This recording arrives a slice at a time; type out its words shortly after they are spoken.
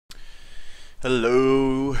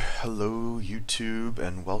Hello YouTube,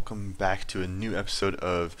 and welcome back to a new episode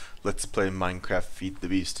of Let's Play Minecraft Feed the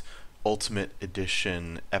Beast Ultimate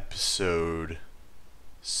Edition Episode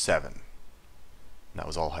 7. And that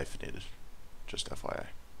was all hyphenated, just FYI.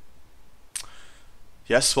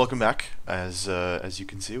 Yes, welcome back. As you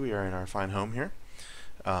can see, we are in our fine home here.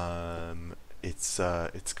 Things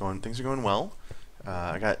are going well.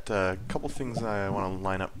 I got a couple things I want to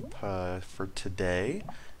line up for today.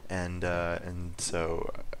 And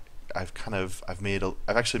so I've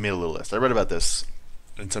actually made a little list. I read about this,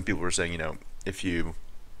 and some people were saying, if you're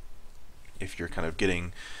kind of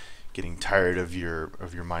getting tired of your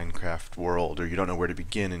Minecraft world, or you don't know where to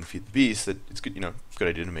begin in Feed the Beast, that it's good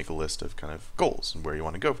idea to make a list of kind of goals and where you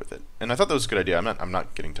want to go with it. And I thought that was a good idea. I'm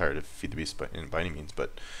not getting tired of Feed the Beast by any means,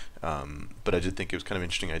 but I did think it was kind of an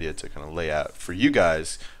interesting idea to kind of lay out for you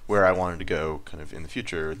guys where I wanted to go kind of in the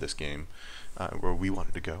future with this game. Where we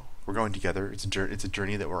wanted to go. We're going together. It's a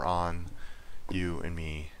journey that we're on, you and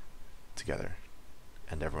me together,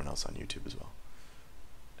 and everyone else on YouTube as well.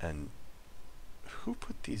 And who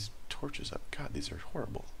put these torches up? God, these are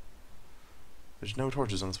horrible. There's no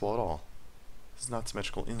torches on this wall at all. This is not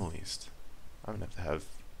symmetrical in the least. I'm gonna have to have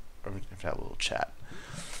a little chat.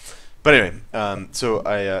 But anyway, so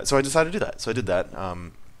I decided to do that. So I did that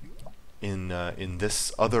in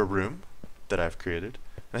this other room that I've created.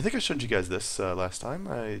 And I think I showed you guys this last time.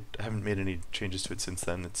 I haven't made any changes to it since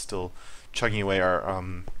then. It's still chugging away.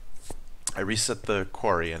 I reset the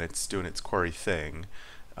quarry, and it's doing its quarry thing.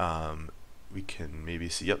 We can maybe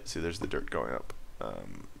see. Yep, see, there's the dirt going up. I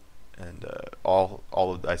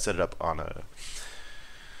set it up on a.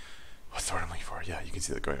 What's the word I'm looking for? Yeah, you can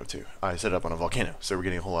see that going up too. I set it up on a volcano, so we're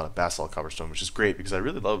getting a whole lot of basalt cobblestone, which is great because I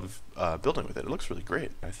really love building with it. It looks really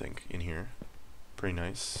great, I think, in here. Pretty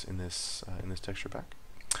nice in this texture pack.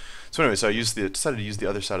 So anyway, so I decided to use the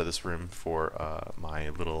other side of this room for my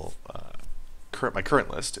little current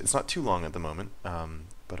list. It's not too long at the moment,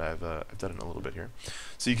 but I've done it a little bit here.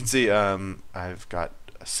 So you can see I've got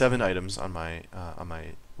 7 items on my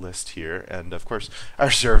list here, and of course I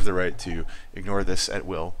reserve the right to ignore this at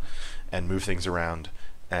will and move things around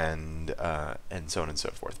and so on and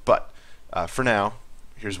so forth. But for now,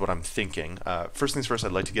 here's what I'm thinking. First things first,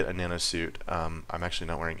 I'd like to get a nano suit. I'm actually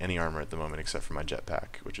not wearing any armor at the moment except for my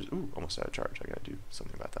jetpack, which is almost out of charge. I gotta do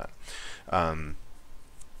something about that. I'm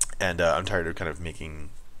tired of kind of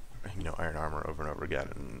making iron armor over and over again,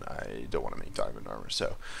 and I don't want to make diamond armor.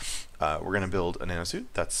 So we're gonna build a nano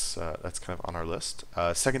suit. That's kind of on our list.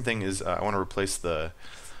 Second thing is I want to replace the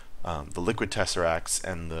liquid tesseracts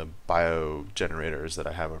and the bio generators that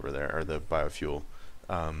I have over there, or the biofuel.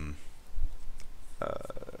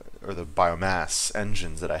 Or the biomass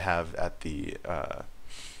engines that I have at the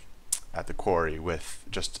quarry with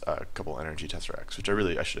just a couple energy tesseracts, which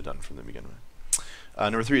I should have done from the beginning.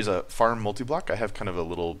 Number 3 is a farm multi-block. I have kind of a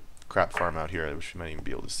little crap farm out here, which you might even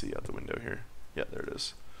be able to see out the window here. Yeah, there it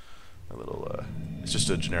is. A little. It's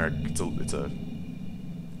just a generic. It's a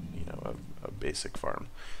basic farm.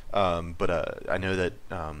 But I know that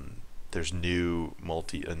there's a new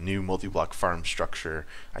multi-block farm structure,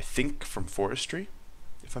 I think from forestry,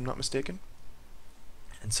 if I'm not mistaken.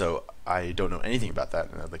 And so I don't know anything about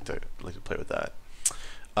that, and I'd like to play with that.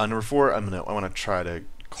 Number 4, I want to try to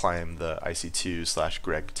climb the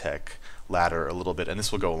IC2/Greg Tech ladder a little bit, and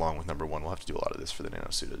this will go along with number 1. We'll have to do a lot of this for the nano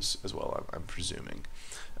suit as well, I'm presuming.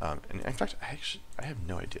 And in fact, I have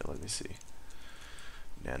no idea. Let me see.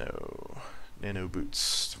 Nano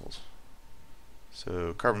boots.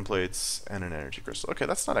 So carbon plates and an energy crystal. Okay,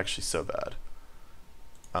 that's not actually so bad.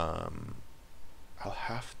 I'll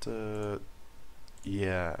have to,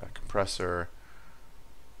 compressor.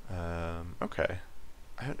 Okay,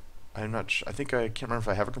 I'm not sure. I can't remember if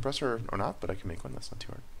I have a compressor or not, but I can make one. That's not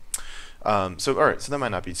too hard. So all right, so that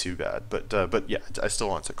might not be too bad, but yeah, I still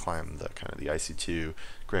want to climb the kind of the IC2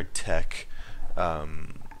 Greg Tech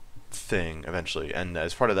thing eventually, and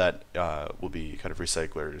as part of that will be kind of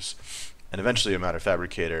recyclers. And eventually a matter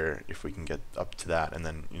fabricator, if we can get up to that, and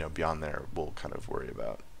then beyond there, we'll kind of worry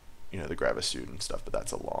about the gravisuit and stuff. But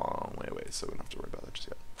that's a long way away, so we don't have to worry about that just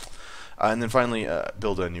yet. And then finally,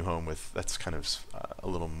 build a new home that's kind of a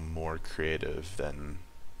little more creative than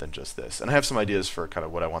just this. And I have some ideas for kind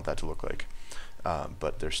of what I want that to look like,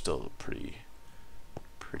 but they're still pretty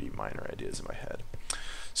minor ideas in my head.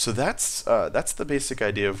 So that's the basic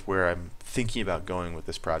idea of where I'm thinking about going with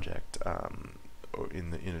this project.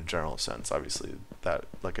 In a general sense, obviously, that,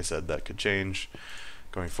 like I said, that could change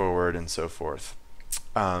going forward and so forth.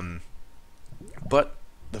 But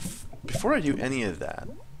before I do any of that,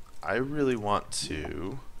 I really want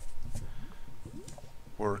to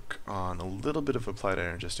work on a little bit of applied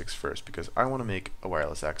energistics first because I want to make a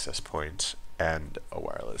wireless access point and a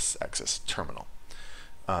wireless access terminal.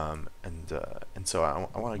 And so I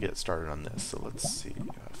want to get started on this. So let's see.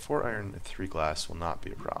 4 iron and 3 glass will not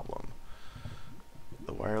be a problem.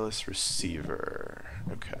 The wireless receiver.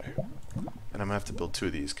 Okay. And I'm going to have to build 2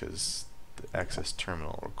 of these because the access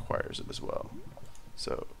terminal requires it as well.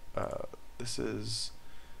 So this is...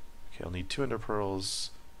 Okay, I'll need 2 ender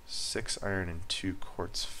pearls, 6 iron, and 2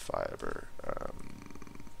 quartz fiber.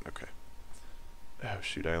 Okay. Oh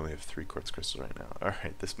shoot, I only have 3 quartz crystals right now.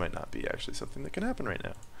 Alright, this might not be actually something that can happen right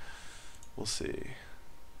now. We'll see.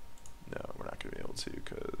 No, we're not going to be able to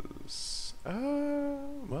because...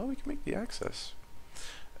 well, we can make the access.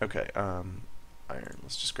 Okay, iron.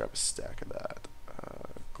 Let's just grab a stack of that.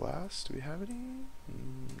 Glass, do we have any?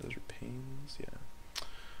 Those are panes, yeah.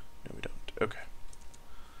 No, we don't. Okay.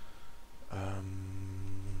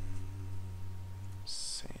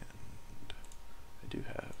 Sand. I do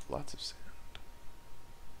have lots of sand.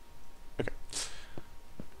 Okay.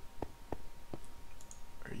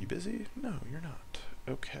 Are you busy? No, you're not.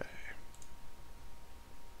 Okay.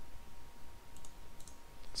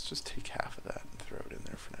 Let's just take half of that and throw it in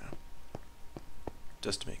there for now.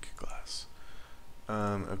 Just to make glass.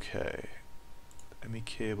 Okay. ME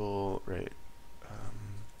cable, right.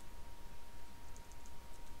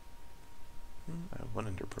 I have 1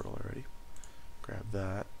 ender pearl already. Grab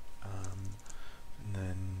that. And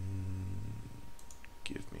then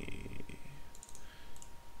give me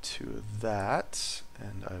 2 of that,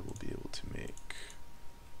 and I will be able to make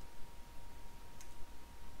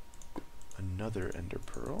another ender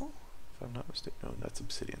pearl, if I'm not mistaken. No, that's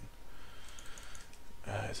obsidian.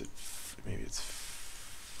 Is it? Maybe it's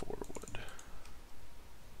 4 wood.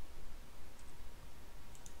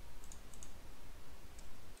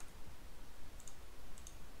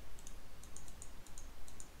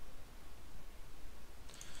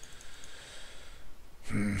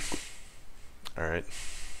 All right.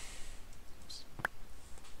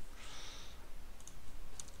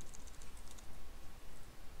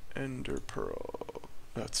 Ender pearl.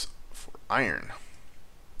 That's for iron.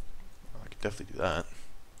 Well, I could definitely do that.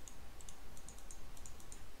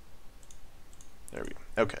 There we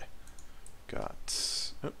go. Okay.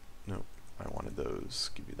 Got. Oh, no. I wanted those.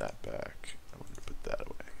 Give me that back. I wanted to put that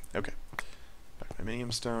away. Okay. Back my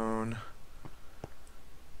minium stone.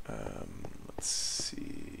 Let's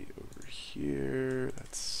see over here.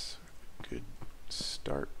 That's a good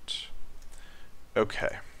start.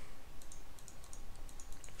 Okay.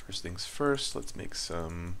 First things first, let's make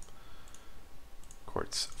some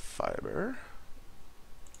quartz fiber.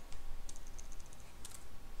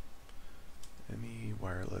 ME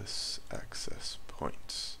wireless access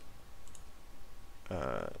points.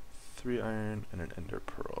 3 iron and an ender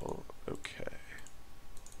pearl. Okay.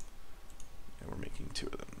 And we're making 2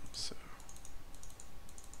 of them, so.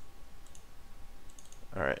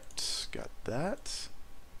 Alright, got that.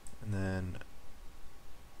 And then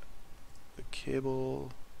the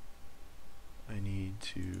cable, I need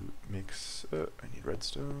to mix, I need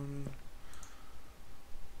redstone.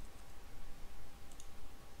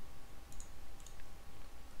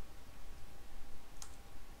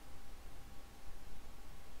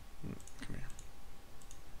 Come here.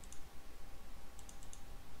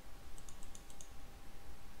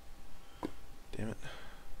 Damn it.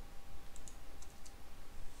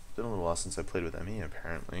 Been a little while since I played with ME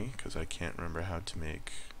apparently, because I can't remember how to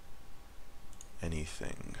make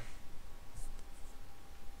anything.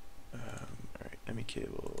 Alright, ME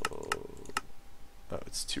cable. Oh,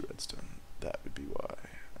 it's 2 redstone. That would be why.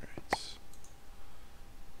 Alright.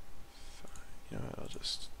 Fine. You know what, I'll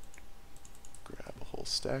just grab a whole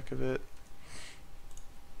stack of it.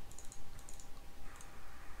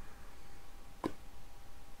 My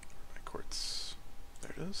quartz.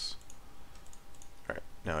 There it is. Alright,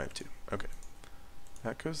 now I have 2. Okay.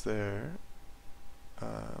 That goes there.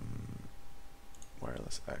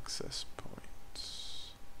 Wireless access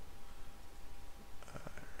points.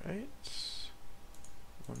 Alright.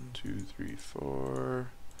 1, 2, 3,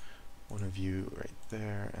 4. One of you right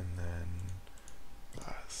there, and then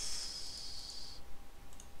glass.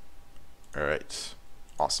 Alright.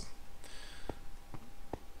 Awesome.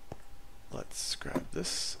 Let's grab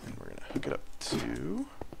this, and we're going to hook it up to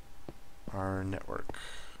our network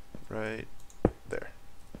right there.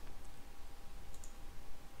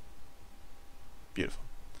 Beautiful.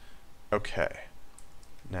 Okay.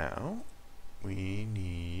 Now we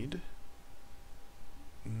need.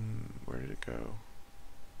 Where did it go?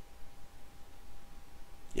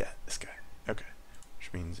 Yeah, this guy. Okay.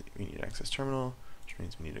 Which means we need an access terminal, which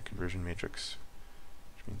means we need a conversion matrix,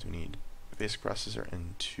 which means we need basic processor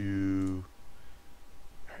and 2.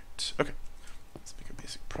 Alright, okay. Let's make a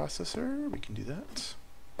basic processor. We can do that.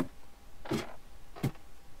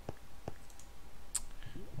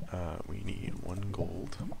 We need 1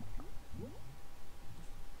 gold.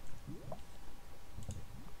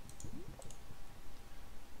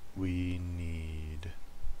 We need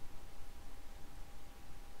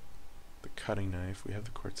the cutting knife. We have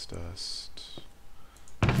the quartz dust.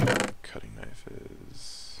 Cutting knife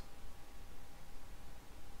is...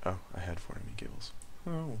 Oh, I had 4 enemy cables.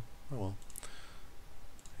 Oh well.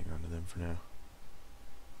 Hang on to them for now.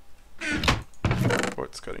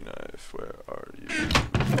 Quartz cutting knife, where are you?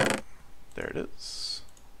 There it is.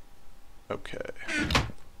 Okay.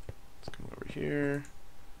 Let's come over here.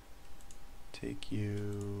 Take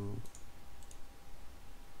you.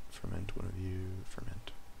 Ferment one of you.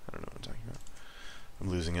 Ferment. I don't know what I'm talking about. I'm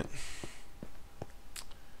losing it.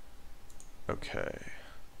 Okay.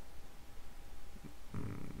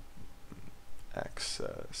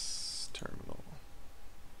 Access terminal.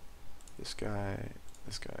 This guy.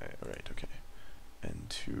 Alright, okay. And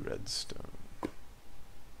 2 redstone.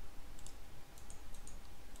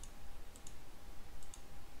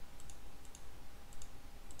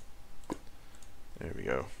 There we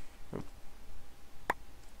go. Oh.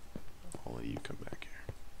 I'll let you come back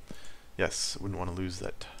here. Yes, wouldn't want to lose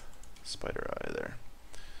that spider eye there.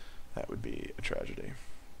 That would be a tragedy.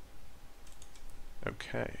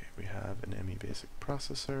 Okay, we have an ME basic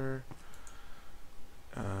processor.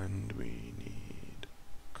 And we need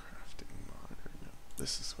crafting monitor. No,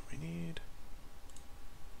 this is what we need.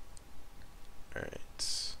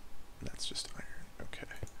 Alright. That's just iron. Okay.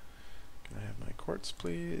 Can I have my quartz,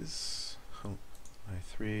 please? Oh, my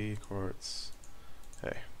 3 quartz.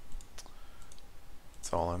 Hey.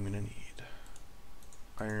 That's all I'm gonna need.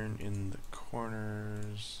 Iron in the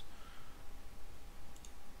corners.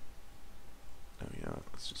 Oh, you know what?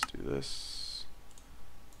 Let's just do this.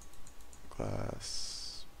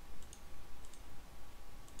 Glass.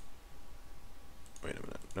 Wait a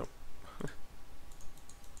minute. Nope.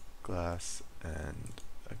 Glass and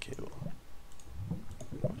a cable.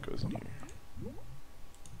 What goes in here?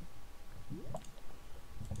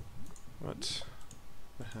 What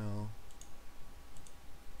the hell?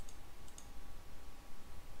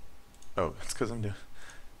 Oh, it's because I'm doing.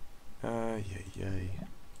 Yay.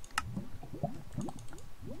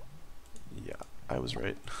 Yeah, I was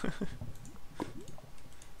right.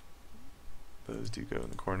 Those do go in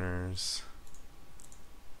the corners.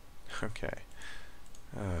 Okay.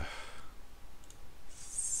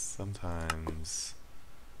 Sometimes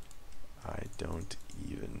I don't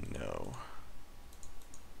even know.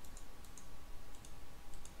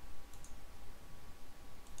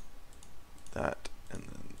 That, and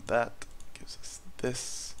then that gives us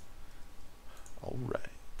this. Alright.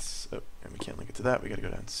 So, and we can't link it to that. We gotta go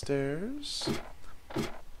downstairs.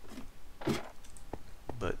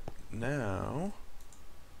 But now,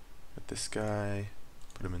 with this guy,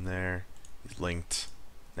 put him in there. He's linked.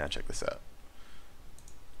 Now check this out.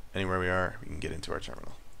 Anywhere we are, we can get into our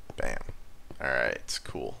terminal. Bam. Alright,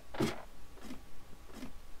 cool.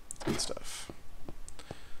 Good stuff.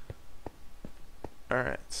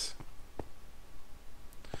 Alright.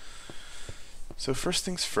 So first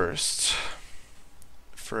things first,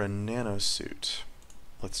 for a nano suit,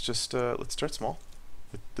 let's start small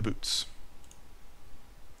with the boots.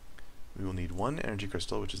 We will need 1 energy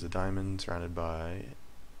crystal, which is a diamond surrounded by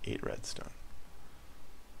 8 redstone.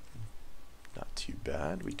 Not too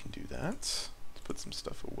bad, we can do that. Let's put some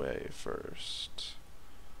stuff away first.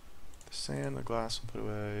 The sand, the glass we'll put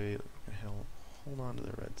away. We're gonna hold on to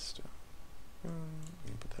the redstone. I'm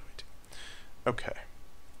gonna put that away too. Okay.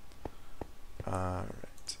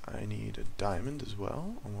 Alright, I need a diamond as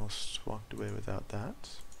well. Almost walked away without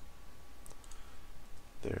that.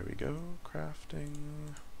 There we go,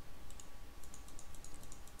 crafting.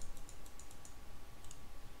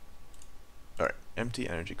 Alright, empty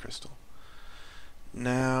energy crystal.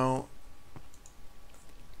 Now,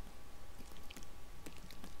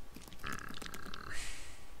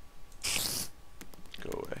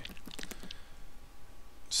 go away.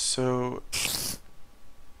 So,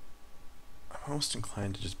 I'm almost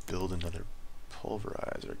inclined to just build another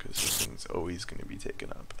pulverizer because this thing's always going to be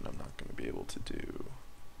taken up and I'm not going to be able to do.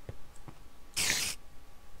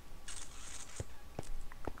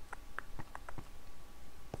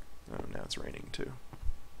 Oh, now it's raining too.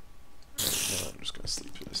 No, I'm just going to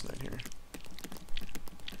sleep through this night here.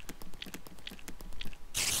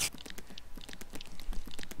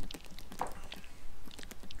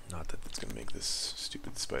 Not that that's going to make this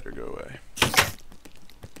stupid spider go away.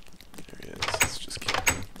 There he is. Let's just kill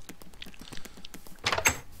him.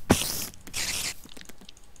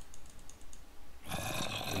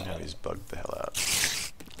 just bugged the hell out.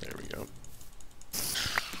 There we go.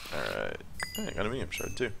 Alright. Hey, I got a medium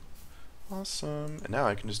shard too. Awesome. And now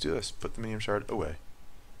I can just do this. Put the medium shard away.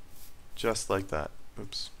 Just like that.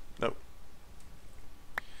 Oops. Nope.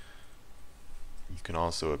 You can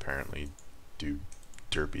also apparently do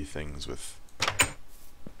derpy things with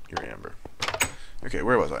your amber. Okay,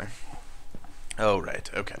 where was I? Oh, right.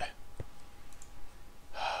 Okay.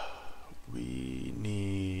 We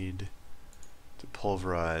need to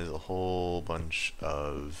pulverize a whole bunch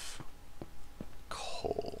of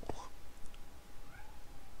coal.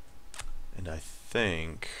 And I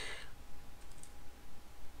think...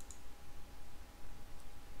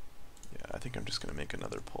 yeah, I think I'm just going to make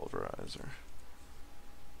another pulverizer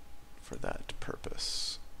for that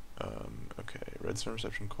purpose. Okay, redstone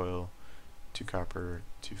reception coil, 2 copper,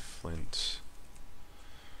 2 flint.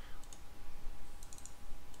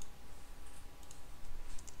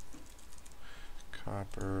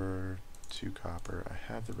 Copper, 2 copper. I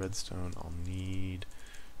have the redstone. I'll need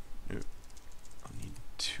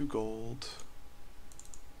 2 gold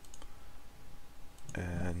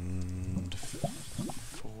and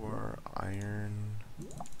 4 iron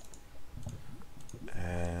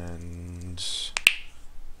and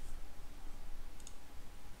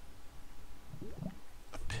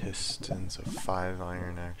a piston, so 5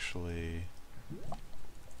 iron actually.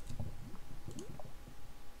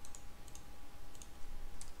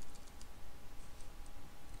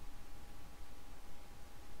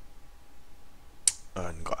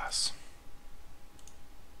 And glass.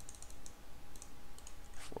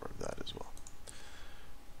 4 of that as well.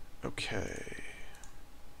 Okay.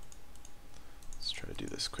 Let's try to do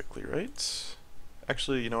this quickly, right?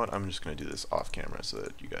 Actually, you know what? I'm just going to do this off camera so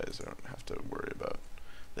that you guys don't have to worry about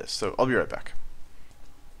this. So I'll be right back.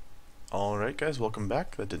 Alright guys, welcome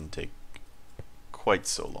back. That didn't take quite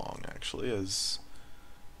so long actually as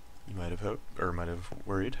you might have hoped, or might have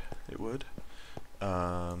worried it would.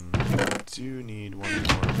 I do need one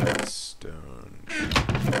more redstone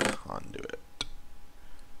conduit,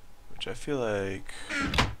 which I feel like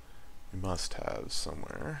we must have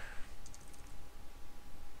somewhere.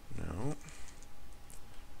 No.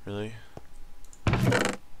 Really?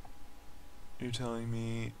 You're telling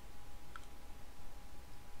me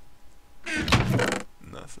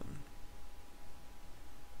nothing?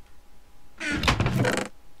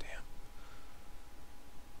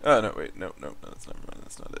 Oh, no, wait, no, that's never mind,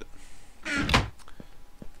 that's not it.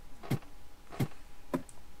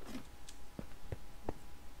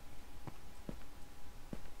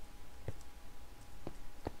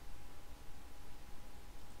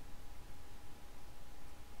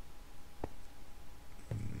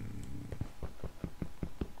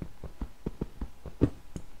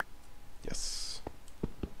 Yes.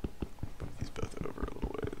 Move these both over a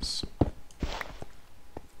little ways.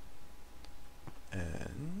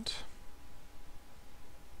 And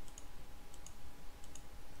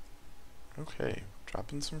okay,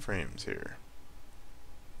 dropping some frames here.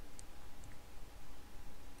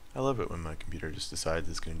 I love it when my computer just decides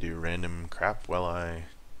it's going to do random crap while I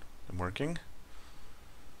am working.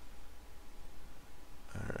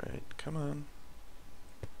 Alright, come on.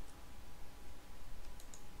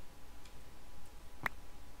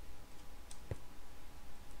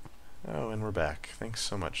 Oh, and we're back. Thanks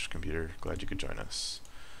so much, computer. Glad you could join us.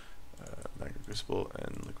 Magma Crucible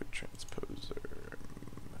and Liquid Transposer.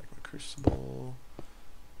 Magma Crucible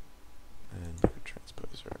and Liquid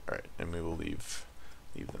Transposer. Alright, and we will leave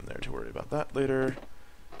them there to worry about that later.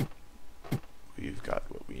 We've got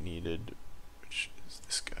what we needed, which is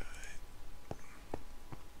this guy.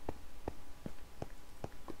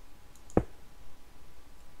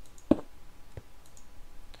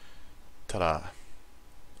 Ta-da!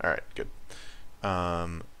 Alright, good.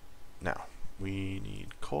 Now, we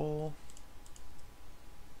need coal,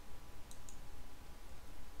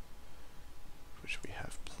 which we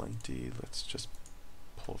have plenty. Let's just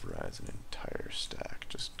pulverize an entire stack.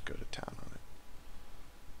 Just go to town on it.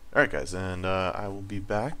 Alright guys, and I will be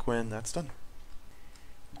back when that's done.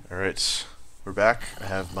 Alright, we're back. I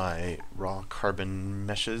have my raw carbon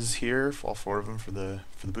meshes here, all 4 of them for the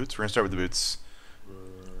boots. We're going to start with the boots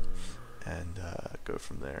and go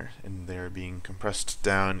from there. And they're being compressed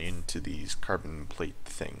down into these carbon plate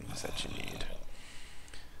things that you need.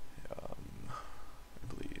 I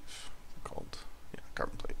believe they're called, yeah,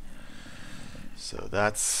 carbon plate. So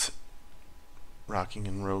that's rocking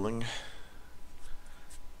and rolling.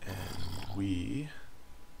 And we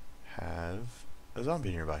have a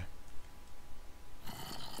zombie nearby.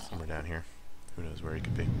 Somewhere down here. Who knows where he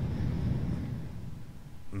could be.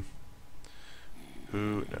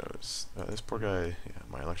 Who knows? This poor guy, yeah,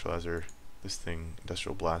 my electrolyzer this thing,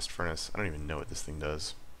 industrial blast furnace. I don't even know what this thing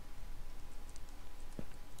does.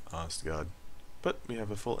 Honest to God. But we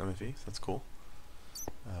have a full MFE, so that's cool.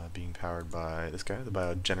 Being powered by this guy, the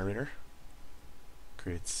biogenerator.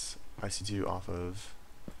 Creates IC2 off of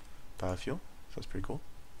biofuel, so that's pretty cool.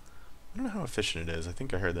 I don't know how efficient it is. I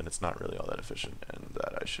think I heard that it's not really all that efficient, and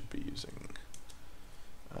that I should be using...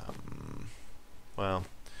 well,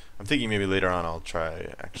 I'm thinking maybe later on I'll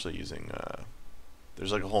try actually using...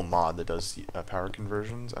 there's like a whole mod that does power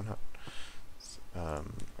conversions. I'm not... I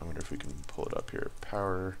wonder if we can pull it up here.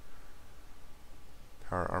 Power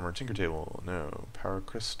armor tinker table, no. Power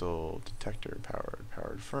crystal detector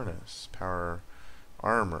powered furnace, power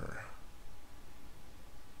armor.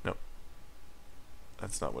 Nope.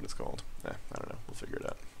 That's not what it's called. I don't know. We'll figure it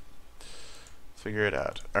out. Figure it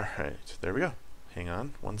out. Alright, there we go. Hang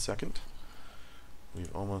on 1 second.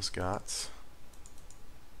 We've almost got...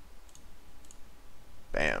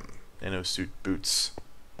 Bam! Nanosuit boots.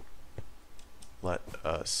 Let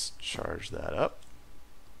us charge that up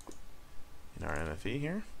in our MFE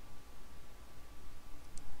here.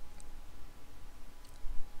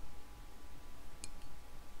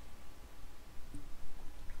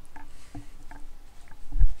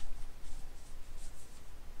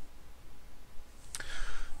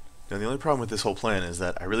 Now the only problem with this whole plan is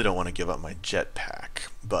that I really don't want to give up my jetpack,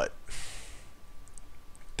 but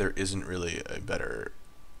there isn't really a better,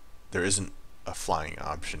 there isn't a flying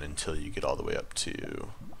option until you get all the way up to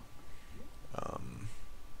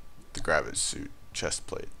the gravisuit chest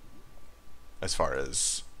plate, as far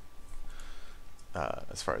as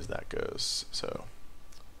that goes. So,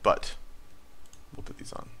 but we'll put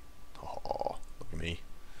these on. Oh, look at me!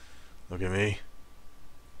 Look at me!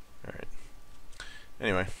 All right.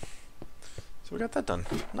 Anyway, so we got that done.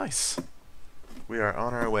 Nice. We are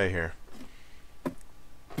on our way here.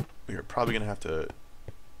 We are probably gonna have to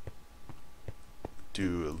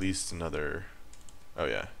do at least another, oh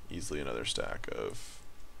yeah, easily another stack of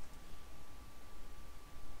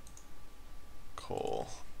coal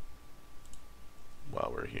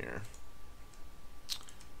while we're here,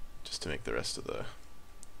 just to make the rest of it.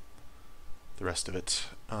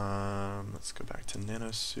 Let's go back to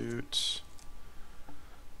nanosuit.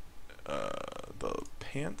 The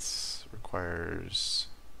pants requires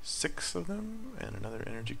 6 of them and another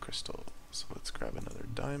energy crystal. So let's grab another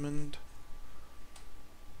diamond.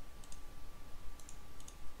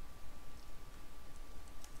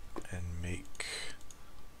 And make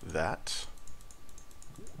that.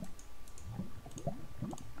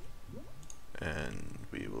 And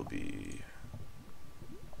we will be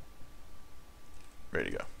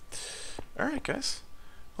ready to go. Alright guys.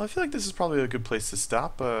 Well, I feel like this is probably a good place to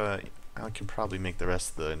stop. I can probably make the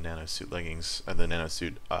rest of the nanosuit leggings, the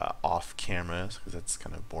nanosuit off camera, because that's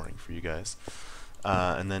kind of boring for you guys.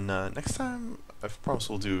 And then next time, I promise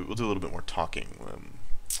we'll do a little bit more talking,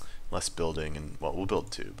 less building, and well, we'll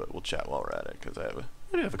build too, but we'll chat while we're at it, because I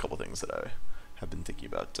do have a couple things that I have been thinking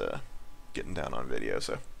about getting down on video.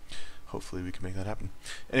 So hopefully we can make that happen.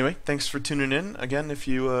 Anyway, thanks for tuning in. Again, if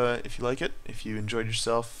you like it, if you enjoyed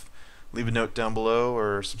yourself, leave a note down below,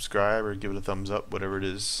 or subscribe, or give it a thumbs up, whatever it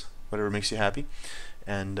is, whatever makes you happy.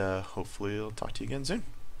 And hopefully I'll talk to you again soon.